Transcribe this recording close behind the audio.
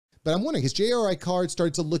But I'm wondering, has JRI Cards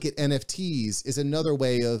started to look at NFTs as another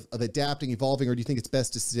way of adapting, evolving, or do you think it's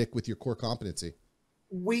best to stick with your core competency?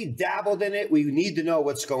 We dabbled in it. We need to know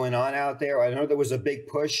what's going on out there. I know there was a big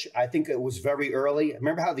push. I think it was very early.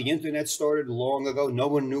 Remember how the internet started long ago? No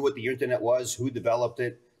one knew what the internet was, who developed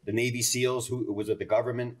it, the Navy SEALs, who was it the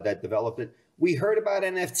government that developed it? We heard about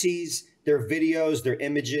NFTs, their videos, their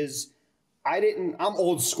images. I'm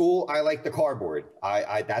old school. I like the cardboard.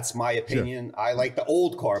 That's my opinion. Sure. I like the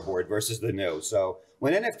old cardboard versus the new. So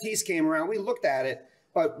when NFTs came around, we looked at it,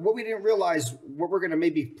 but what we didn't realize, what we're going to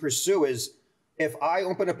maybe pursue is, if I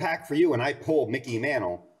open a pack for you and I pull Mickey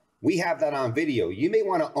Mantle, we have that on video. You may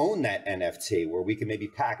want to own that NFT where we can maybe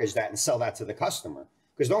package that and sell that to the customer.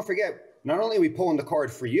 Because don't forget, not only are we pulling the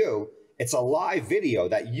card for you, it's a live video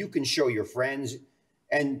that you can show your friends.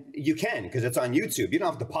 And you can, because it's on YouTube. You don't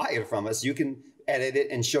have to buy it from us. You can edit it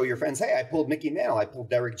and show your friends, hey, I pulled Mickey Mantle. I pulled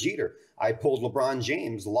Derek Jeter. I pulled LeBron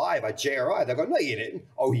James live at JRI. They go, no, you didn't.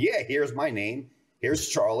 Oh, yeah, here's my name. Here's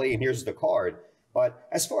Charlie, and here's the card. But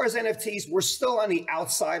as far as NFTs, we're still on the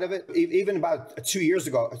outside of it. Even about 2 years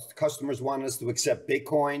ago, customers wanted us to accept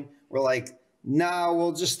Bitcoin. We're like, no,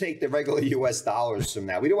 we'll just take the regular US dollars from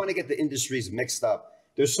that. We don't want to get the industries mixed up.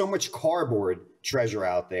 There's so much cardboard treasure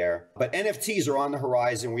out there, but NFTs are on the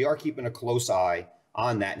horizon. We are keeping a close eye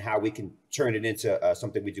on that and how we can turn it into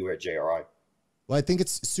something we do at JRI. Well, I think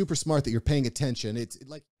it's super smart that you're paying attention. It's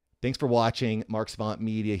like, thanks for watching Mark Savant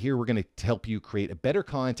Media. Here, we're going to help you create a better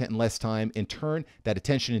content in less time and turn that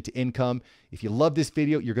attention into income. If you love this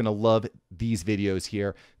video, you're going to love these videos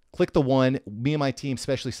here. Click the one. Me and my team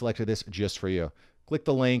specially selected this just for you. Click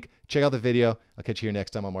the link, check out the video. I'll catch you here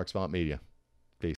next time on Mark Savant Media.